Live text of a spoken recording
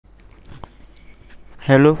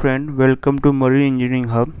Hello friend, welcome to Marine Engineering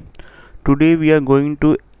Hub. Today we are going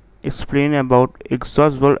to explain about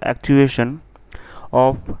exhaust valve actuation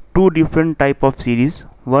of two different type of series.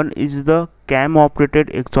 One is the cam operated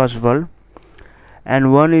exhaust valve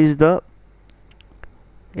and one is the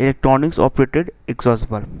electronics operated exhaust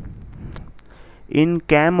valve. In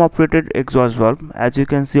cam operated exhaust valve, as you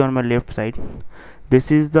can see on my left side, this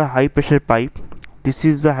is the high pressure pipe, this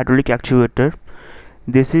is the hydraulic actuator,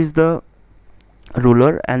 this is the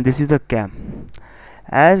roller, and this is the cam.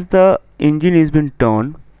 As the engine is been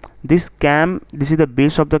turned, this is the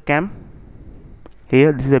base of the cam.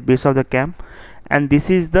 Here this is the base of the cam, and this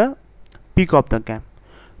is the peak of the cam.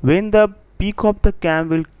 When the peak of the cam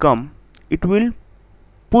will come, it will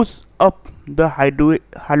push up the hydraulic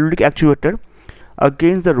actuator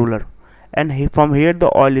against the roller, and from here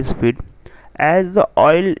the oil is fed. As the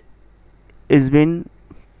oil is been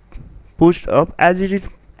pushed up, as it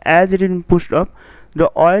is pushed up, the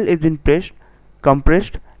oil is been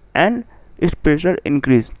compressed, and its pressure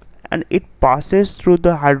increased, and it passes through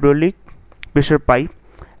the hydraulic pressure pipe,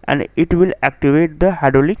 and it will activate the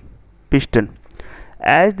hydraulic piston.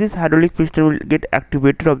 As this hydraulic piston will get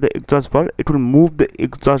activated of the exhaust valve, it will move the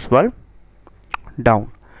exhaust valve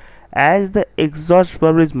down. As the exhaust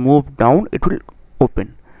valve is moved down, it will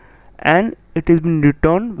open, and it is been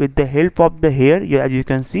returned with the help of the here. As you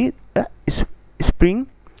can see, spring,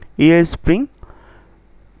 air spring,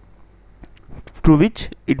 through which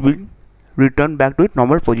it will return back to its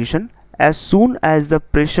normal position as soon as the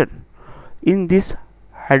pressure in this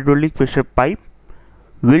hydraulic pressure pipe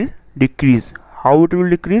will decrease. How it will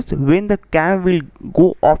decrease? When the cam will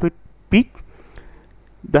go off its peak,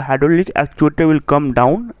 the hydraulic actuator will come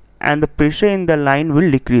down and the pressure in the line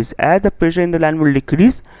will decrease. As the pressure in the line will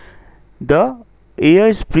decrease, the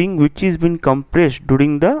air spring which is been compressed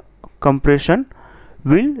during the compression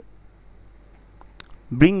will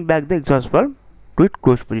bring back the exhaust valve to its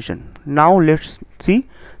closed position. Now let's see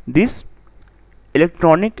this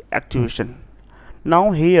electronic actuation.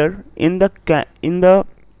 Now here in the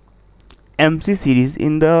MC series,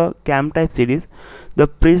 in the cam type series, the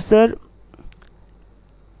pressure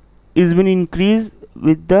is been increased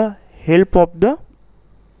with the help of the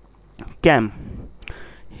cam.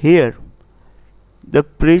 Here the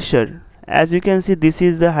pressure, as you can see, this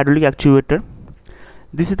is the hydraulic actuator,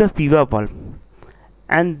 this is the FIVA valve,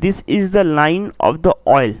 and this is the line of the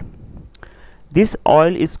oil. This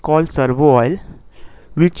oil is called servo oil,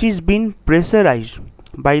 which is being pressurized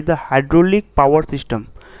by the hydraulic power system.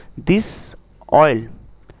 This oil,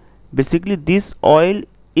 basically this oil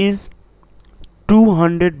is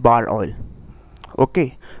 200 bar oil,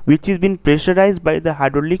 okay, which is being pressurized by the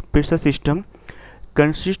hydraulic pressure system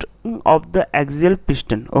consisting of the axial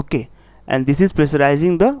piston, okay, and this is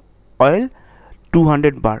pressurizing the oil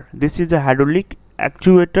 200 bar. This is the hydraulic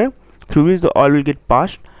actuator through which the oil will get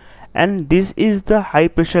passed, and this is the high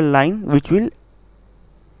pressure line which will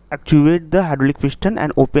actuate the hydraulic piston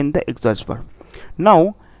and open the exhaust valve.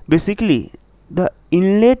 Now basically the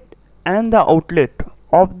inlet and the outlet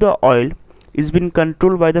of the oil is being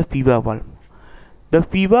controlled by the FIVA valve. The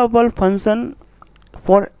FIVA valve function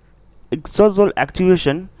for exhaust valve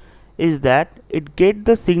actuation is that it get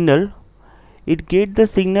the signal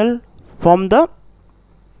from the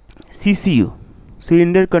CCU,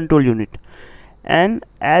 cylinder control unit, and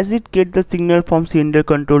as it get the signal from cylinder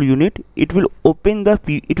control unit, it will open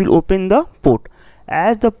the port.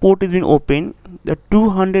 As the port is being opened, the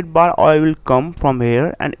 200 bar oil will come from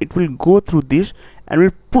here, and it will go through this and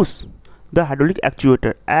will push the hydraulic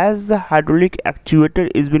actuator. As the hydraulic actuator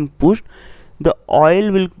is being pushed, the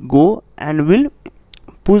oil will go and will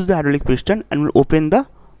push the hydraulic piston and will open the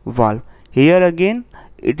valve. Here again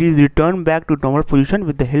it is returned back to normal position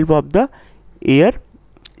with the help of the air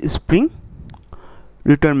spring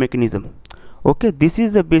return mechanism. Okay, this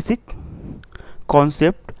is the basic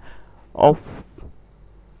concept of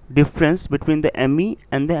difference between the ME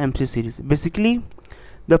and the MC series. Basically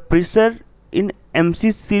the pressure in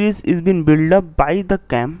MC series is being built up by the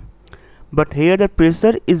cam, but here the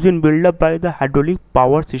pressure is being built up by the hydraulic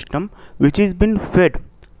power system, which is been fed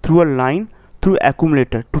through a line through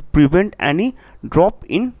accumulator to prevent any drop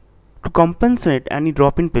in, to compensate any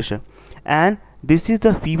drop in pressure. And this is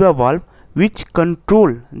the FIVA valve which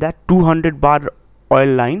control that 200 bar oil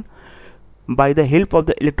line by the help of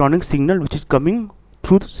the electronic signal which is coming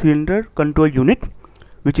through the cylinder control unit,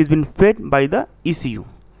 which is been fed by the ECU.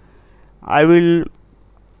 And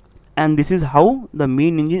this is how the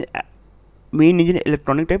main engine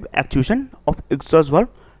electronic type actuation of exhaust valve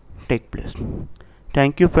take place.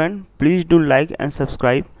 Thank you friend, please do like and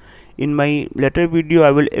subscribe. In my later video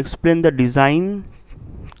I will explain the design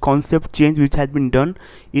concept change which has been done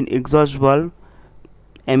in exhaust valve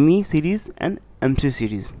ME series and MC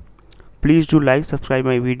series. Please do like, subscribe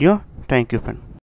my video. Thank you friend.